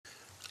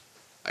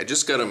I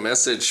just got a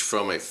message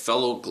from a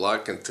fellow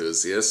Glock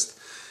enthusiast,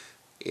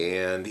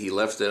 and he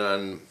left it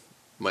on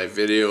my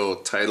video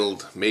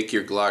titled "Make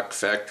Your Glock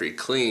Factory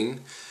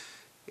Clean."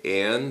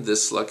 And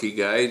this lucky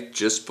guy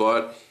just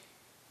bought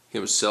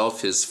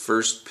himself his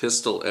first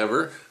pistol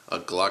ever, a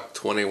Glock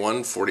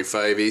 21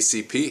 45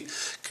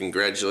 ACP.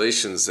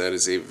 Congratulations, that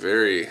is a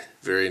very,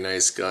 very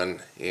nice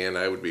gun, and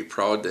I would be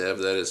proud to have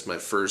that as my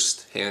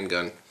first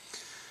handgun.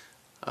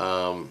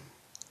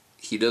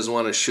 He doesn't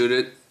want to shoot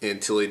it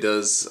until he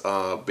does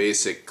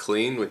basic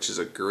clean, which is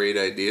a great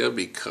idea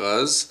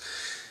because,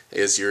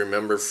 as you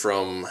remember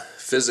from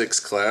physics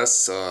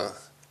class,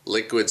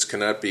 liquids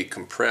cannot be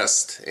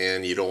compressed,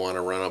 and you don't want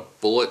to run a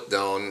bullet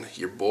down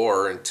your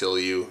bore until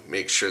you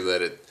make sure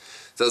that it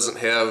doesn't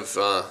have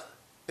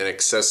an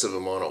excessive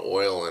amount of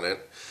oil in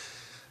it.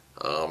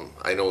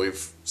 I know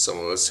some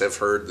of us have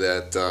heard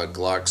that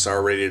Glocks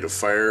are ready to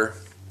fire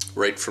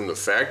right from the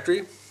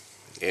factory,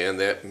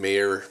 and that may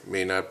or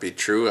may not be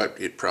true.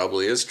 It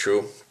probably is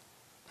true,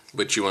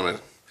 but you want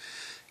to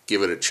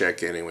give it a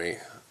check anyway.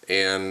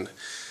 And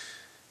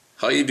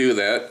how you do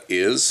that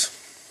is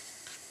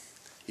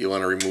you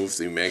want to remove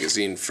the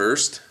magazine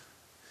first,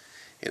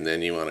 and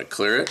then you want to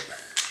clear it,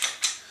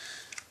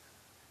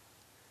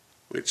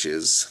 which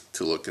is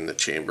to look in the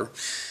chamber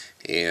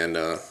and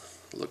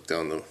look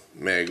down the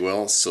mag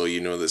well so you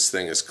know this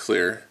thing is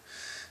clear.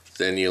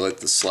 Then you let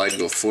the slide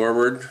go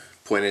forward,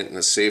 point it in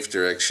a safe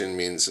direction,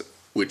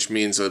 which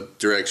means a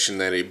direction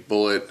that a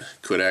bullet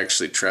could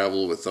actually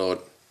travel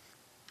without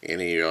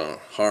any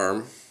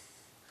harm.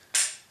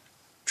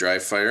 Dry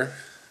fire.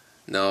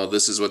 Now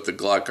this is what the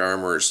Glock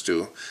armorers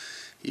do.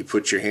 You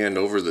put your hand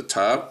over the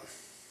top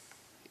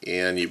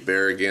and you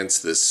bear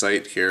against this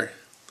sight here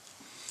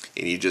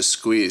and you just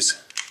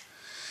squeeze.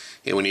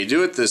 And when you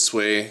do it this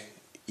way,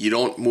 you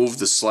don't move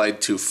the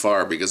slide too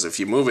far, because if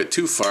you move it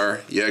too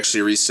far, you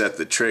actually reset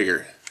the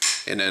trigger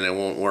and then it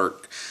won't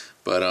work.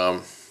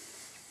 But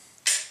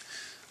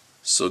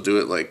so do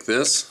it like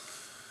this,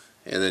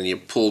 and then you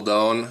pull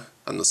down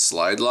on the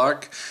slide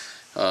lock.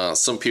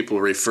 Some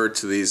people refer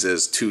to these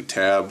as two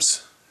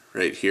tabs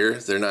right here.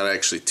 They're not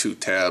actually two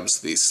tabs.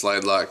 The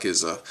slide lock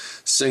is a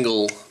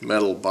single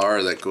metal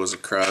bar that goes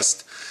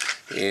across,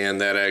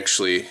 and that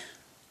actually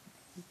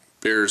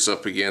bears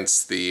up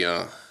against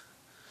the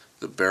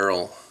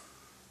barrel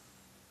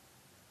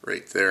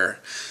right there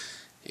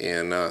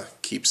and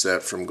keeps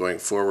that from going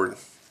forward.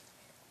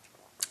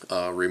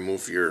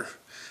 Remove your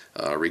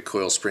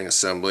recoil spring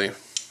assembly.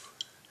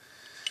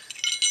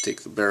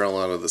 Take the barrel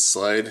out of the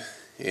slide,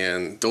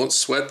 and don't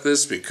sweat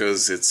this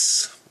because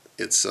it's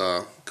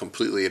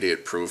completely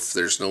idiot proof.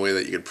 There's no way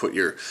that you can put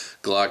your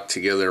Glock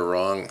together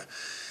wrong.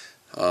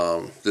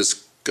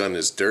 This gun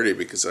is dirty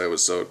because I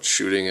was out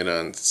shooting it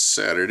on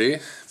Saturday a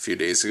few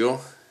days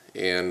ago,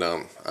 and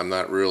I'm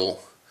not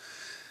real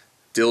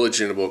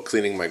diligent about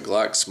cleaning my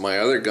Glocks. My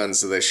other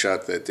guns that I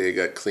shot that day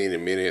got cleaned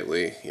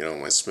immediately, you know,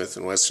 my Smith &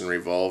 Wesson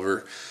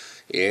revolver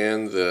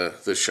and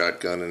the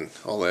shotgun and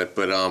all that,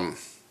 but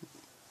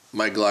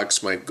my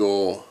Glocks might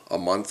go a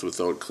month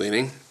without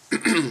cleaning.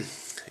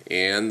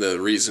 And the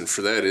reason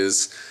for that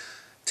is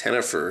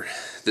Tenifer.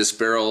 This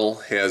barrel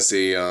has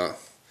a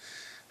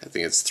I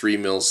think it's 3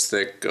 mils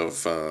thick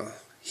of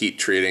heat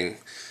treating.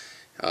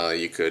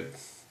 You could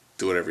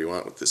do whatever you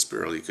want with this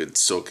barrel. You could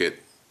soak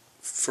it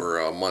for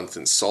a month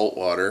in salt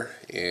water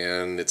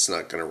and it's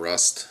not going to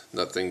rust.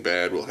 Nothing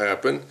bad will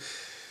happen.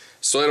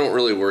 So I don't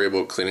really worry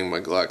about cleaning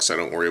my Glocks. I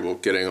don't worry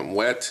about getting them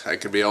wet. I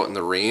could be out in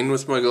the rain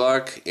with my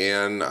Glock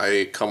and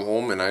I come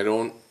home and I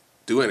don't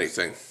do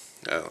anything.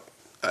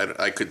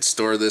 I could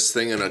store this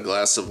thing in a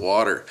glass of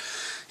water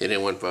and it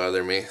wouldn't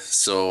bother me.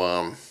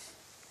 So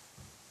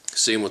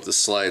same with the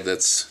slide.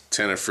 That's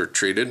Tenifer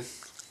treated,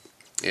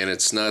 and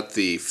it's not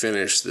the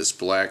finish, this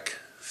black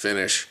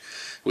finish,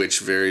 which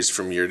varies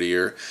from year to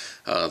year.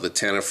 The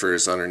Tenifer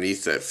is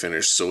underneath that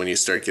finish, so when you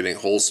start getting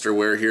holster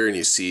wear here and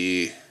you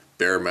see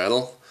bare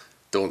metal,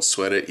 don't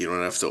sweat it. You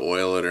don't have to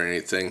oil it or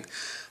anything.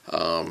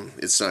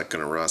 It's not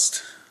going to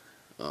rust.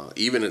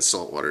 Even in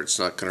salt water, it's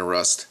not going to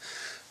rust.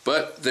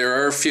 But there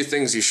are a few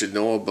things you should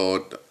know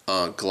about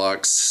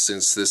Glocks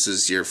since this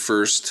is your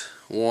first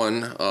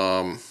one.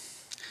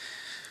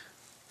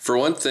 For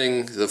one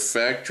thing, the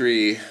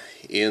factory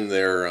in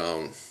their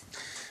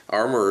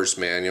armorer's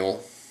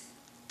manual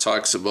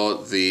talks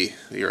about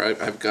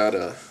I've got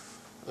a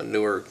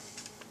newer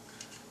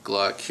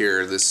Glock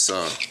here. This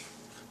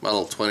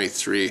Model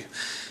 23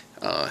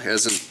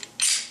 hasn't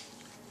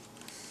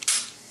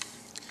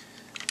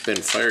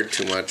been fired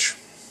too much.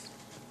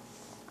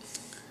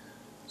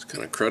 It's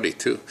kind of cruddy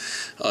too.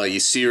 You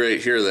see right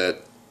here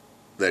that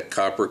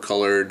copper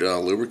colored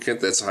lubricant.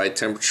 That's a high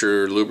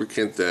temperature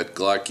lubricant that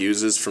Glock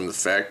uses from the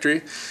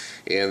factory,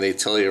 and they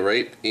tell you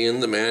right in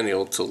the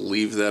manual to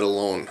leave that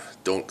alone.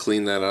 Don't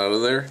clean that out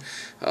of there.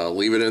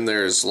 Leave it in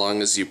there as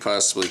long as you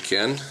possibly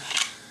can.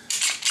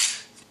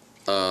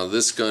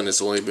 This gun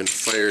has only been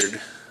fired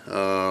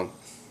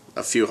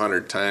a few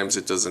hundred times.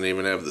 It doesn't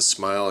even have the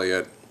smile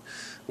yet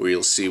where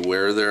you'll see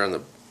wear there on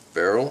the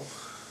barrel.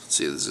 Let's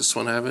see, does this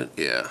one have it?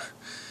 Yeah.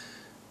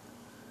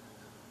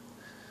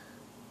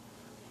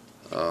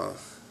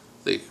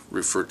 They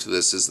refer to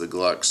this as the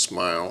Glock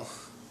Smile.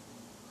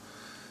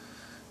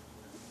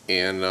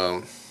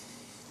 And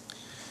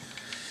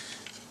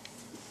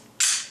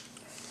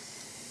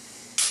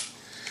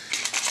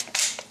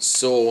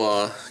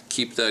so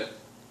keep that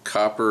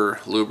copper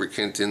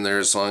lubricant in there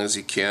as long as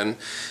you can.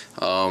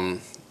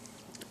 And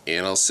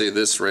I'll say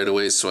this right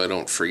away so I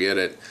don't forget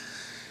it.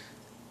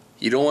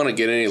 You don't want to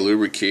get any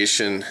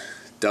lubrication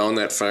down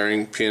that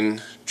firing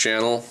pin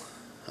channel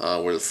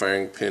where the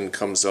firing pin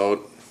comes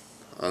out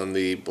on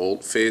the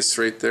bolt face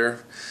right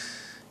there.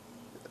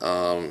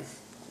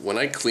 When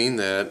I clean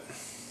that,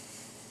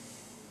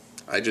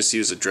 I just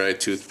use a dry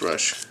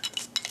toothbrush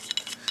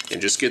and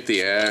just get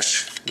the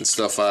ash and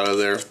stuff out of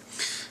there.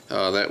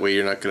 That way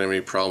you're not going to have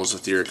any problems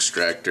with your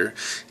extractor.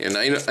 And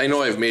I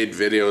know I've made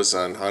videos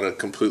on how to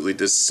completely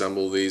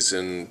disassemble these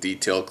and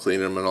detail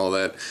clean them and all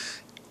that.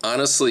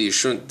 Honestly, you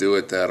shouldn't do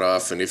it that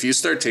often. If you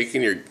start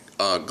taking your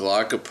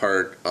Glock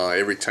apart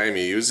every time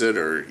you use it,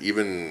 or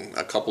even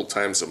a couple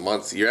times a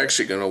month, you're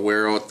actually going to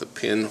wear out the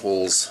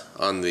pinholes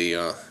on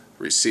the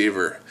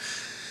receiver,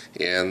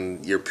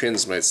 and your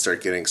pins might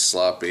start getting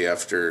sloppy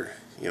after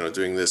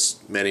doing this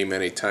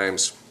many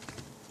times.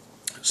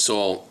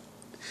 So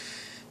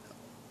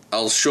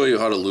I'll show you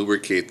how to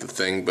lubricate the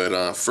thing,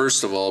 but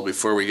first of all,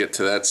 before we get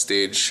to that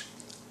stage,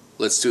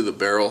 let's do the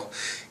barrel.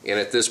 And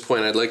at this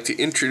point, I'd like to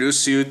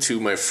introduce you to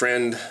my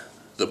friend,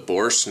 the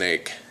bore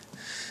snake.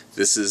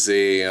 This is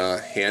a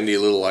handy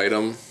little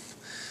item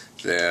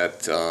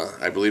that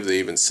I believe they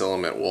even sell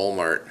them at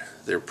Walmart.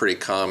 They're pretty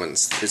common.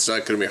 It's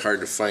not going to be hard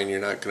to find. You're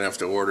not going to have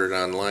to order it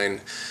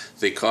online.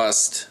 They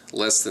cost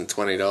less than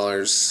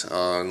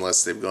 $20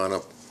 unless they've gone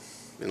up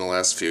in the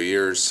last few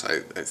years. I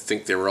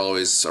think they were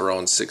always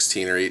around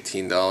 $16 or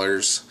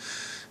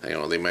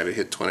 $18. They might have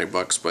hit 20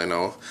 bucks by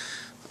now.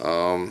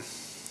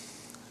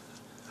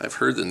 I've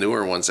heard the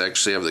newer ones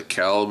actually have the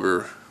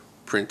caliber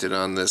printed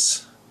on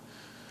this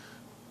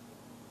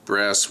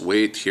brass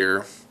weight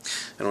here.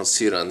 I don't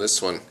see it on this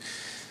one.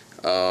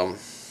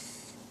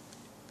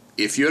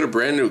 If you had a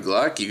brand new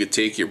Glock, you could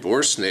take your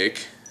bore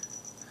snake.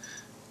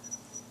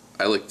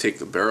 I like to take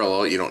the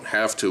barrel out. You don't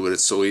have to, but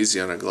it's so easy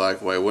on a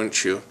Glock. Why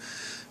wouldn't you?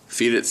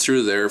 Feed it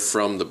through there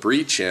from the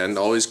breech end.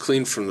 Always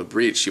clean from the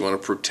breech. You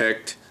want to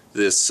protect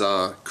this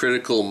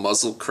critical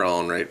muzzle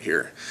crown right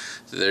here.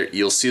 There,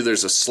 you'll see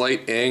there's a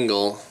slight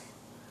angle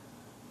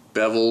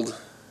beveled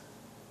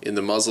in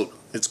the muzzle.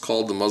 It's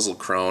called the muzzle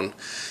crown.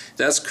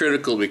 That's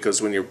critical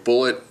because when your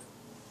bullet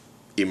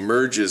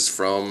emerges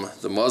from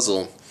the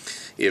muzzle,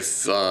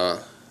 if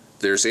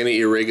there's any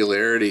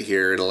irregularity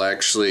here, it'll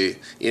actually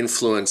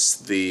influence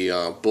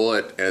the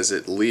bullet as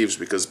it leaves,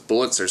 because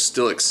bullets are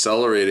still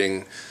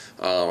accelerating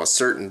a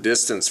certain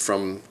distance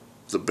from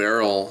the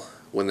barrel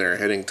when they're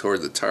heading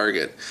toward the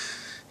target.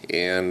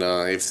 And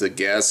if the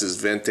gas is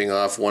venting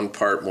off one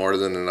part more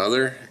than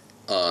another,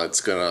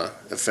 it's going to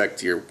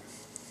affect your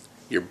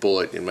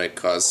bullet. It might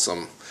cause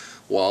some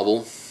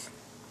wobble,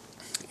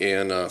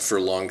 and for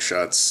long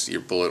shots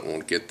your bullet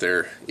won't get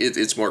there.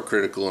 It's more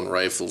critical in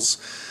rifles,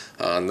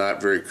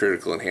 not very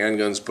critical in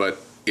handguns, but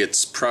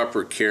it's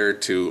proper care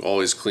to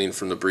always clean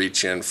from the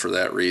breech end for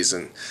that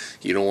reason.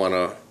 You don't want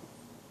to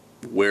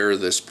wear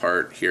this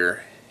part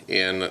here,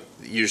 and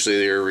usually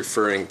they're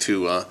referring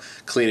to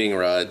cleaning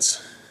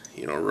rods,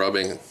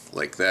 rubbing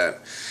like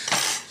that.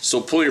 So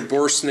pull your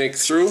bore snake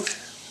through,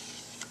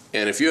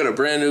 and if you had a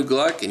brand new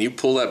Glock and you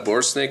pull that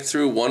bore snake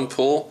through, one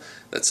pull,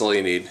 that's all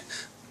you need.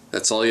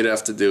 That's all you'd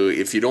have to do.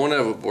 If you don't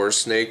have a bore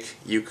snake,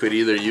 you could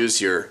either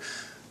use your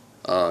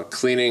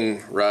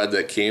cleaning rod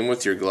that came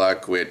with your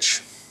Glock,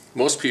 which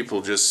most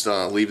people just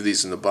leave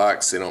these in the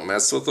box. They don't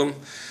mess with them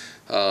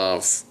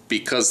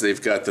because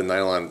they've got the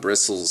nylon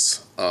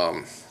bristles,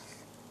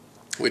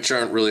 which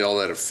aren't really all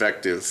that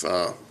effective.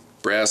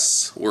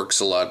 Brass works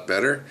a lot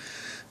better,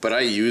 but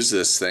I use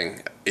this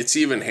thing. It's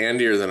even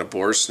handier than a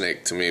bore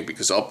snake to me,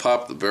 because I'll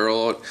pop the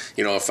barrel out.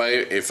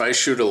 If I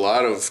shoot a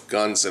lot of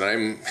guns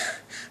and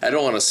I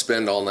don't want to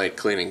spend all night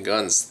cleaning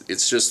guns.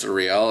 It's just a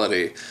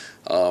reality.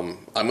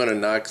 I'm going to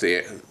knock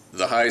the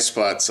high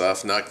spots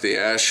off, knock the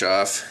ash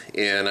off,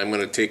 and I'm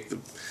going to take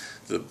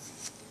the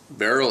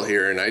barrel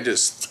here and I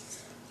just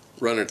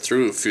run it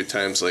through a few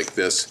times like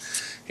this.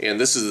 And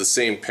this is the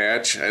same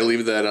patch. I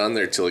leave that on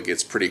there till it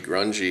gets pretty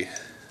grungy.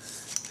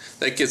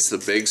 That gets the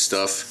big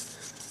stuff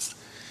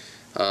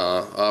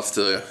off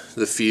the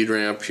feed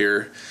ramp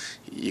here.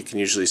 You can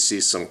usually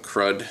see some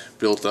crud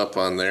built up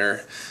on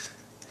there.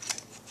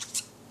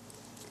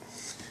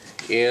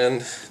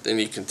 And then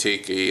you can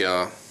take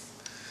a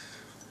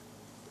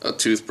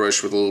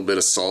toothbrush with a little bit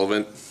of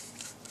solvent,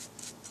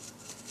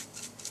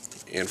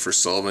 and for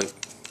solvent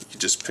you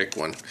just pick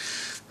one.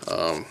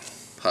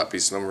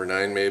 Hoppy's number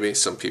 9 maybe.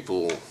 Some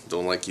people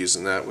don't like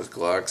using that with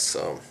Glocks.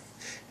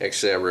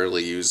 Actually, I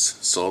rarely use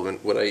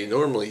solvent. What I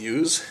normally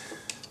use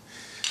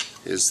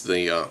is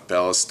the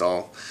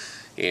Ballistol,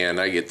 and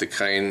I get the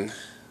kind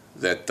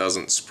that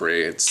doesn't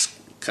spray. It's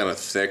kind of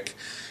thick,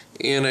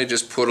 and I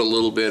just put a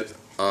little bit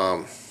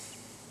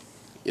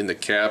in the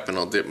cap, and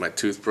I'll dip my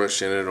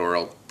toothbrush in it, or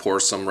I'll pour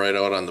some right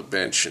out on the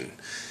bench and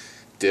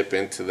dip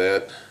into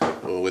that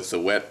with the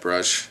wet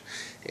brush,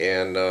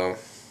 and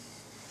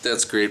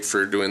that's great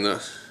for doing the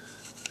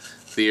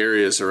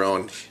areas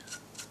around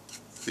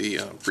the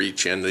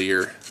breech end of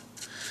your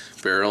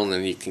barrel, and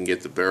then you can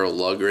get the barrel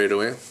lug right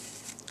away.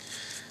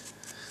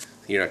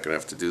 You're not going to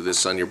have to do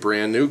this on your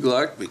brand new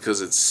Glock because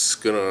it's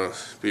going to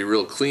be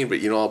real clean, but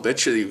you know, I'll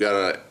bet you've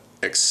got an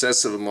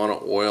excessive amount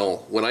of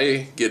oil. When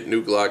I get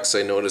new Glocks,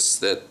 I notice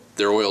that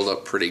they're oiled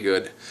up pretty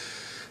good,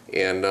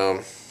 and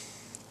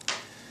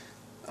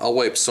I'll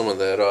wipe some of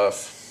that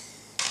off.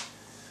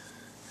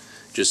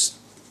 Just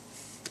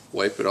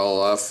wipe it all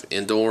off,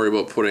 and don't worry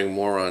about putting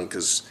more on,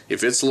 because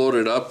if it's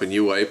loaded up and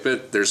you wipe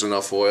it, there's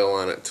enough oil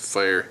on it to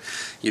fire.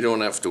 You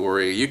don't have to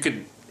worry. You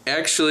could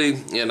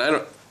actually, and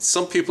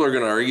some people are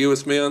going to argue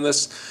with me on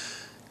this,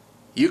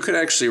 you could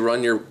actually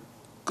run your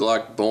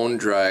Glock bone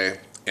dry,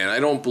 and I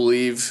don't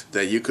believe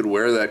that you could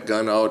wear that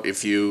gun out.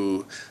 If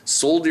you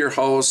sold your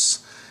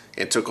house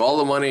and took all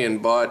the money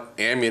and bought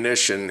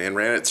ammunition and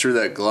ran it through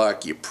that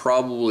Glock, you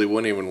probably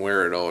wouldn't even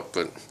wear it out,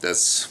 but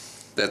that's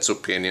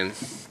opinion.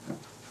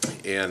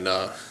 And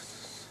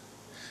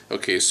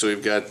okay, so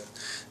we've got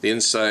the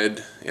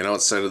inside and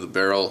outside of the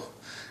barrel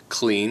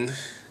clean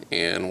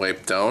and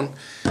wiped down.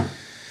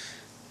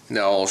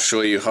 Now I'll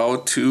show you how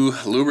to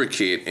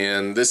lubricate,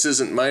 and this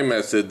isn't my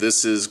method,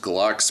 this is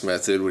Glock's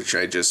method, which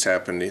I just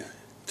happened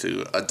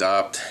to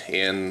adopt,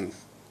 and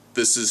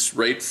this is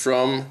right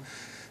from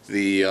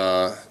the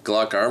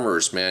Glock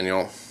Armorer's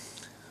Manual.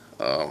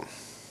 The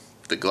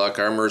Glock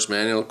Armorer's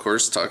Manual, of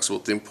course, talks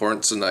about the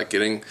importance of not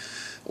getting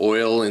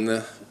oil in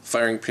the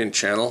firing pin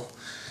channel,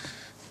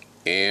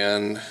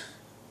 and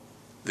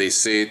they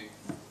say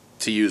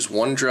to use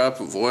 1 drop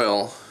of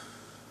oil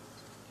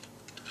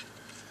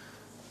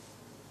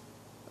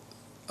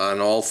on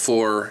all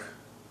 4.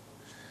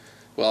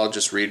 Well, I'll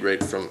just read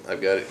right from,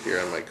 I've got it here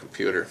on my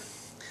computer.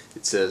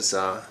 It says,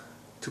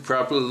 to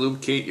properly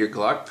lubricate your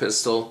Glock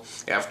pistol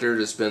after it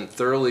has been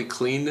thoroughly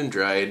cleaned and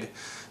dried,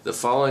 the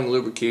following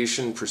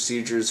lubrication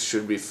procedures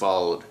should be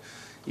followed.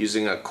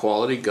 Using a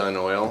quality gun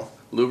oil,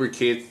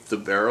 lubricate the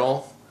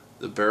barrel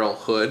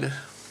hood,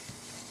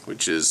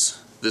 which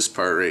is this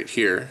part right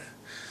here,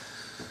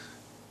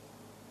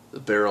 the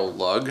barrel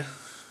lug,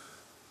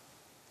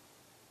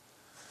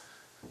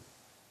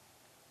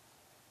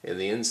 and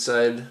the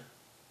inside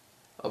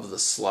of the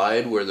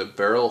slide where the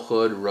barrel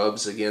hood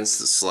rubs against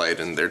the slide.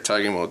 And they're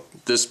talking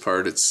about this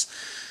part. It's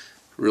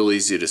real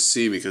easy to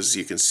see because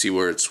you can see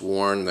where it's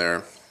worn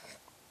there,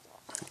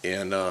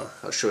 and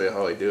I'll show you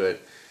how I do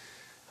it.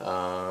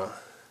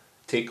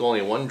 Take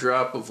only 1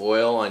 drop of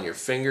oil on your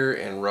finger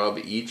and rub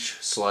each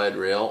slide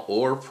rail,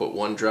 or put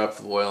 1 drop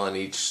of oil on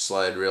each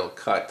slide rail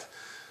cut.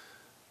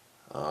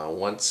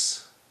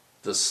 Once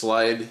the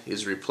slide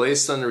is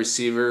replaced on the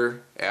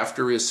receiver,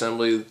 after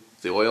reassembly,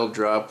 the oil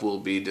drop will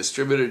be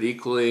distributed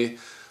equally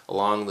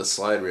along the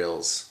slide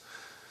rails.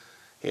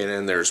 And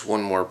then there's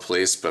one more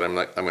place, but I'm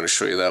going to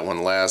show you that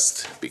one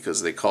last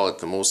because they call it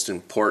the most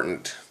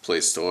important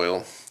place to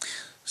oil.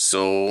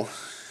 So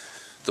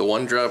the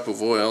 1 drop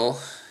of oil,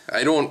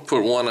 I don't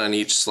put 1 on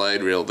each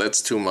slide rail,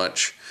 that's too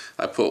much.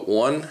 I put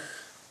 1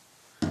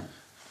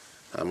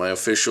 on my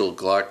official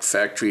Glock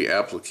factory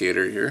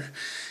applicator here,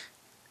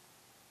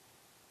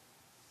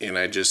 and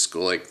I just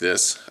go like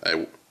this.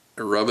 I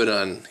rub it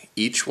on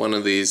each one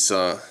of these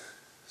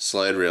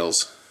slide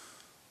rails.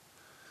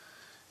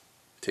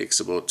 Takes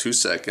about 2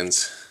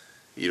 seconds.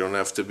 You don't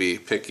have to be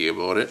picky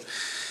about it.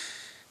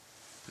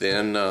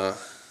 Then I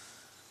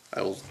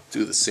will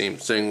do the same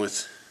thing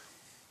with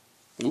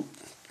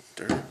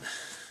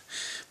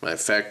my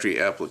factory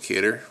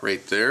applicator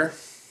right there.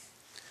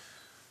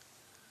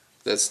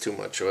 That's too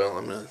much oil.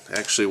 I'm going to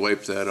actually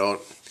wipe that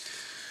out.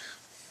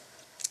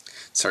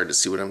 It's hard to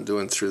see what I'm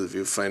doing through the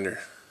viewfinder.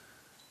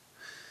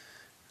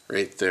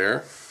 Right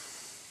there.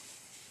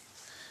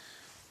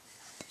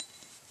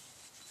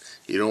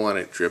 You don't want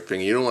it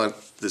dripping. You don't want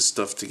this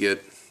stuff to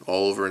get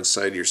all over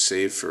inside your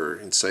safe or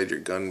inside your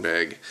gun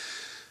bag.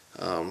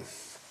 And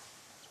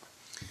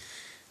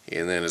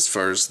then as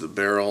far as the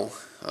barrel,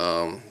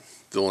 the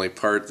only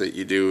part that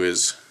you do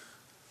is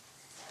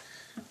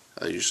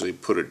I usually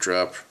put a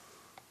drop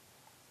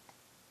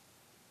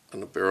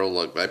on the barrel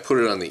lug. I put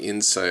it on the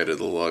inside of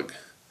the lug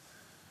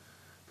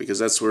because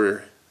that's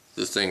where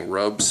the thing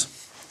rubs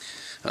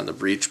on the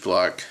breech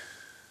block.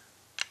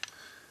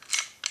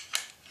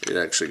 It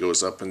actually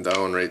goes up and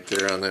down right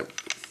there on that.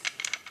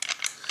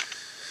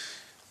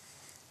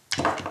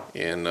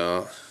 And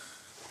the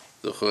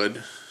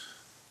hood,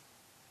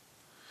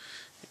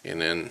 and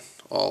then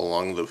all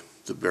along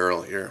the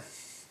barrel here.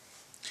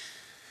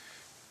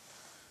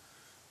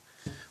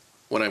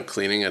 When I'm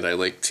cleaning it, I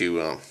like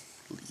to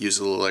use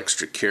a little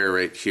extra care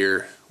right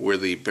here where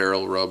the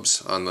barrel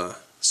rubs on the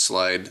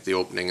slide, the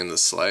opening in the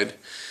slide.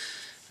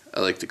 I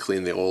like to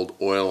clean the old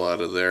oil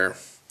out of there.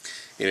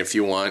 And if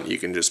you want, you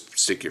can just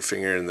stick your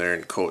finger in there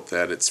and coat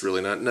that. It's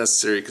really not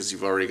necessary because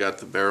you've already got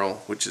the barrel,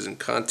 which is in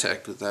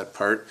contact with that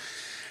part.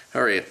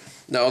 Alright,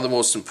 now the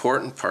most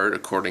important part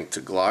according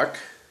to Glock.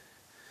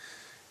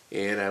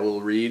 And I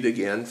will read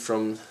again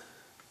from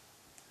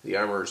the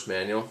armorer's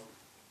manual.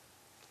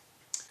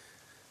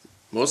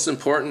 Most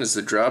important is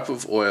the drop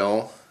of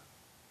oil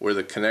where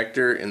the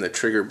connector and the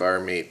trigger bar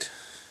meet.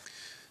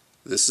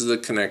 This is the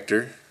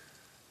connector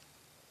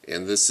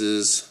and this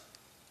is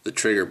the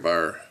trigger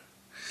bar,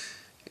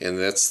 and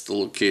that's the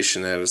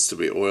location that is to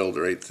be oiled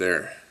right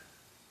there.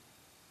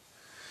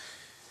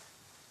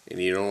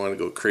 And you don't want to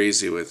go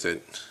crazy with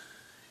it.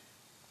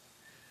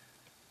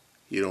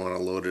 You don't want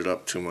to load it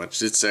up too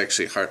much. It's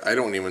actually hard. I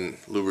don't even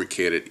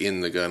lubricate it in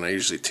the gun. I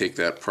usually take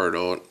that part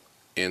out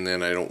and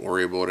then I don't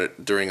worry about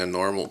it during a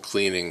normal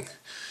cleaning,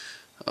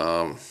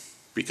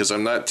 because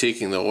I'm not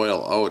taking the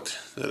oil out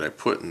that I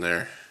put in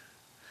there.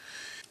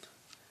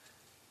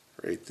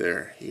 Right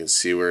there, you can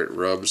see where it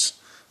rubs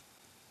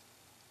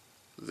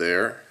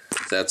there.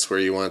 That's where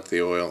you want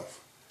the oil.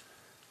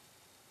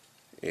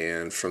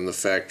 And from the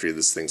factory,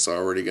 this thing's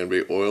already going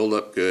to be oiled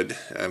up good.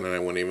 I mean, I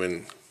wouldn't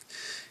even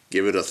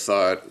give it a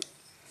thought.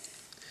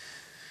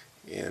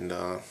 And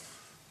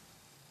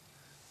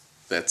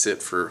that's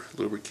it for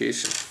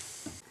lubrication.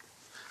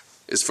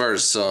 As far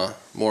as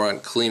more on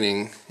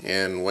cleaning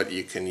and what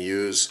you can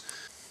use,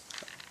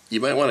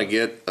 you might want to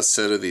get a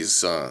set of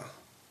these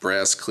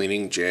brass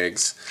cleaning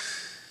jags,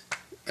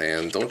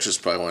 and don't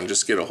just buy one,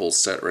 just get a whole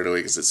set right away,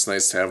 because it's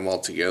nice to have them all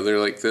together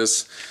like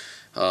this.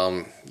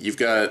 You've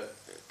got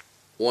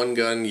one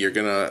gun, you're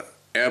gonna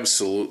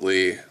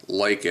absolutely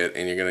like it,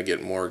 and you're gonna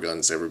get more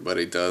guns.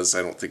 Everybody does.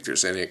 I don't think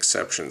there's any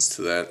exceptions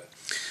to that.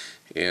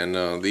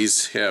 And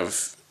these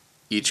have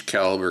each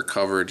caliber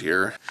covered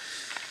here,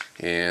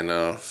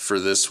 and for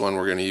this one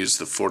we're going to use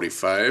the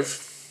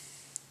 45.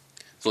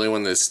 The only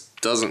one this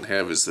doesn't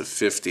have is the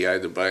 50. I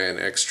had to buy an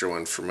extra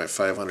one for my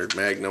 500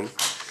 Magnum.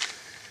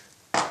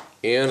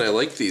 And I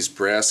like these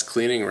brass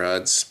cleaning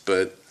rods,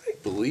 but I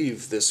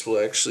believe this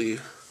will actually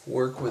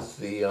work with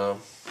the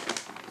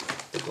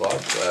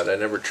Glock rod. I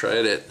never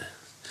tried it.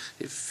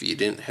 If you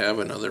didn't have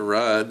another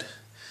rod,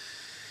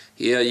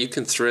 yeah, you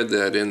can thread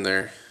that in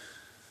there.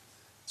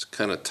 It's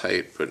kind of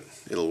tight, but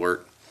it'll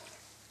work.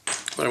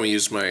 Why don't we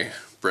use my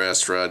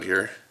brass rod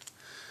here?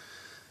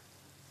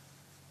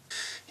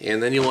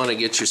 And then you want to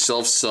get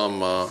yourself some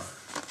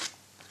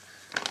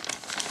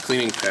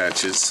cleaning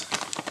patches.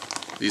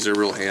 These are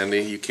real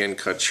handy. You can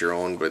cut your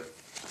own, but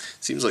it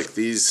seems like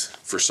these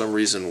for some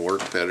reason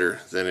work better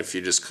than if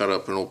you just cut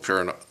up an old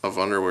pair of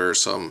underwear or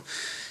something.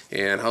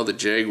 And how the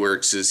jag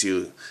works is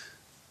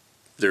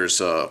there's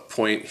a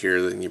point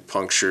here, then you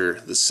puncture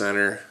the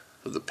center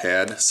of the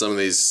pad. Some of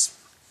these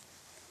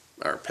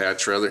or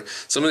patch rather.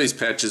 Some of these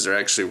patches are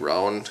actually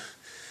round,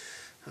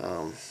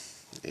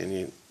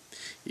 and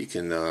you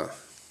can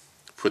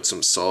put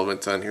some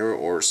solvent on here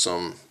or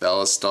some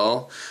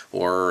ballistol,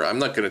 or I'm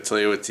not going to tell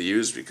you what to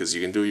use because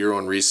you can do your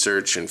own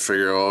research and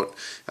figure out.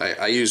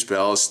 I use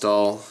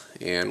ballistol,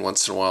 and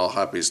once in a while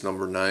Hoppy's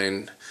number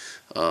 9,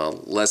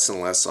 less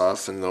and less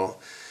often though.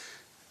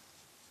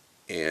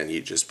 And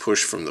you just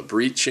push from the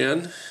breech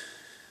in.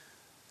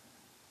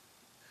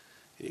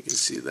 You can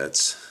see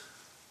that's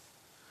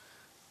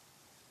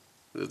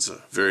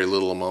a very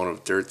little amount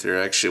of dirt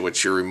there. Actually,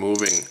 what you're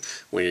removing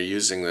when you're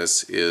using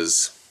this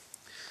is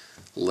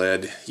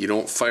lead. You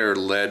don't fire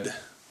lead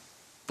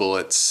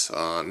bullets,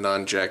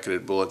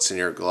 non-jacketed bullets in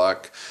your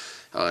Glock.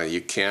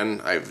 You can,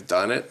 I've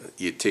done it.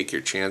 You take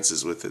your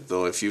chances with it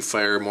though. If you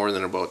fire more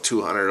than about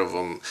 200 of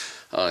them,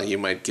 you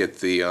might get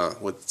the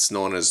what's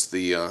known as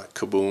the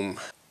kaboom.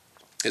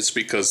 It's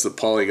because the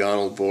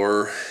polygonal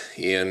bore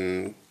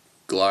in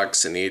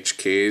Glocks and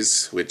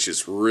HKs, which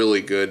is really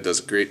good,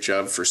 does a great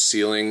job for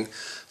sealing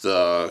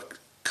the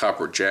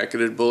copper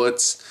jacketed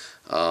bullets.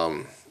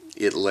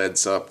 It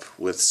leads up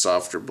with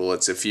softer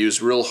bullets. If you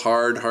use real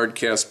hard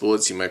cast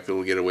bullets, you might be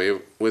able to get away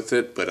with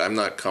it, but I'm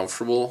not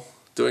comfortable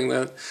doing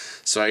that.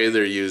 So I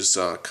either use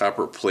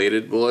copper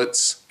plated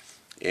bullets,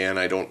 and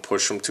I don't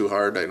push them too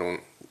hard. I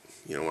don't,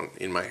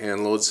 in my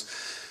hand loads,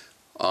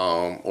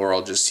 or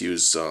I'll just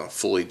use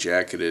fully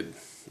jacketed,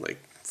 like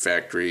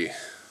factory,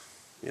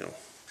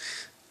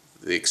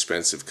 the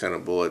expensive kind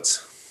of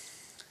bullets.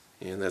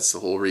 And that's the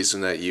whole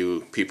reason that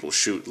people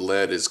shoot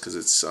lead, is because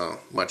it's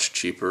much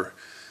cheaper.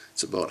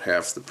 It's about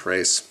half the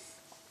price.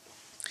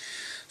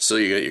 So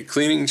you got your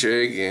cleaning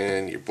jig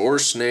and your bore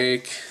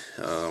snake.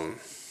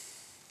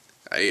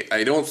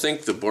 I don't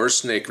think the bore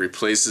snake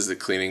replaces the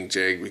cleaning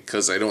jig,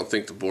 because I don't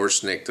think the bore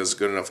snake does a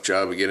good enough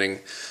job of getting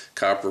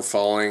copper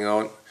falling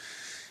out.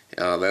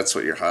 That's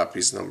what your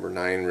Hoppy's number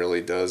 9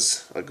 really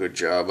does a good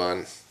job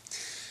on.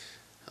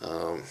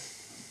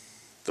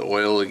 The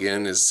oil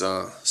again is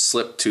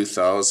Slip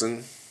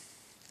 2000.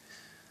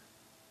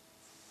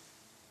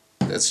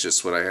 That's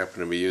just what I happen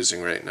to be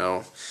using right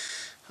now.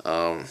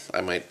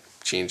 I might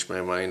change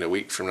my mind a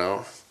week from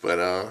now,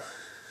 but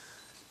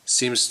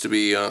seems to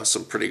be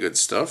some pretty good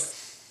stuff.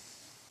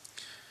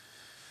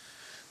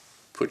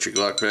 Put your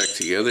Glock back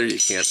together. You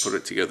can't put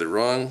it together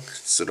wrong,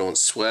 so don't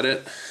sweat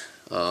it.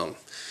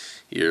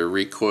 Your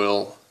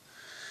recoil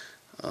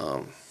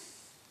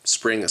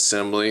spring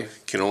assembly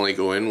can only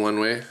go in one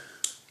way,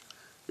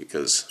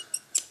 because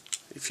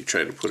if you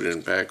try to put it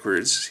in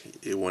backwards,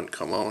 it won't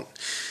come out.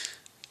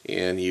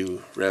 and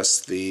you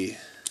rest the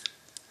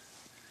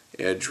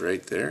edge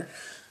right there.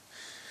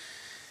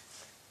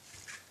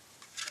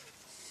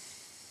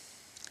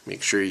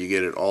 Make sure you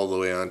get it all the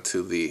way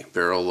onto the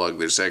barrel lug.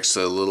 There's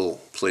actually a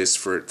little place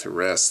for it to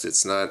rest.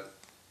 It's not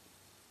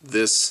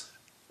this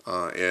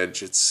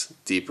edge, it's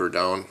deeper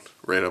down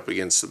right up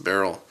against the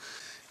barrel.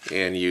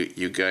 And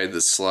you guide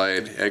the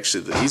slide.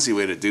 Actually, the easy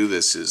way to do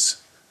this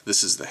is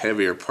the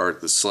heavier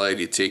part, the slide.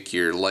 You take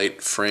your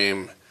light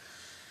frame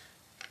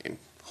and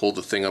hold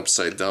the thing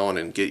upside down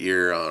and get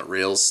your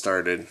rails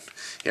started.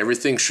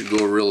 Everything should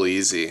go real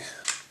easy,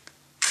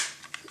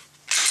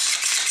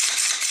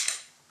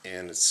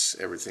 and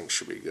everything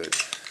should be good.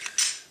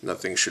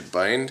 Nothing should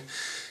bind,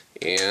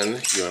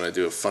 and you want to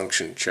do a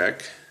function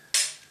check.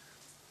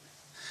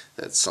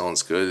 That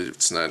sounds good.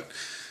 It's not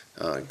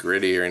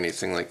gritty or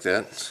anything like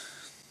that.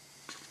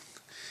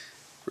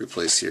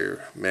 Replace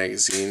your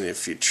magazine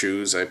if you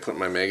choose. I put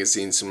my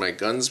magazines in my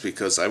guns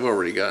because I've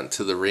already gotten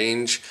to the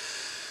range.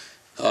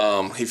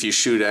 If you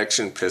shoot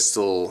action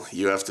pistol,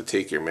 you have to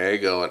take your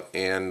mag out,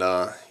 and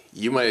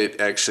you might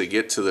actually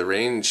get to the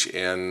range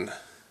and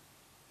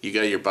you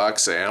got your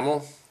box of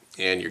ammo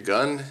and your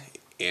gun,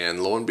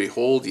 and lo and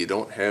behold, you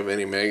don't have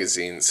any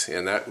magazines,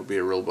 and that would be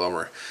a real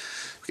bummer,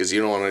 because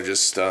you don't want to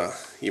just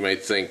you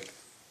might think,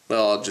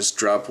 well, I'll just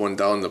drop one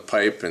down the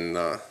pipe and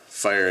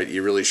fire it.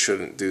 You really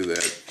shouldn't do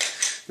that.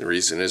 The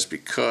reason is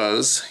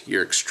because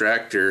your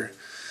extractor,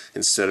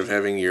 instead of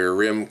having your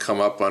rim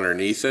come up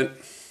underneath it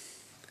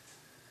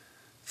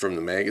from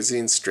the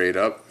magazine straight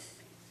up,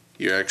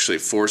 you're actually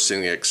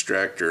forcing the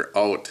extractor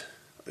out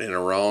and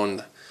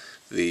around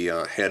the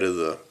head of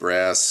the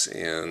brass,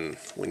 and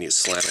when you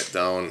slam it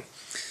down,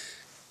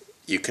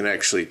 you can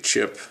actually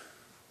chip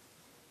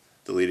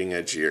the leading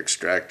edge of your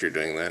extractor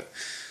doing that.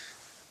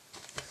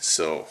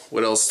 So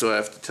what else do I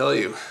have to tell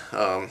you?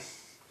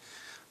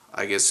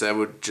 I guess that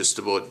would just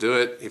about do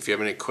it. If you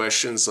have any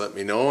questions, let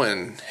me know,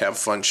 and have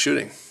fun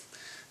shooting.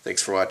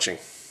 Thanks for watching.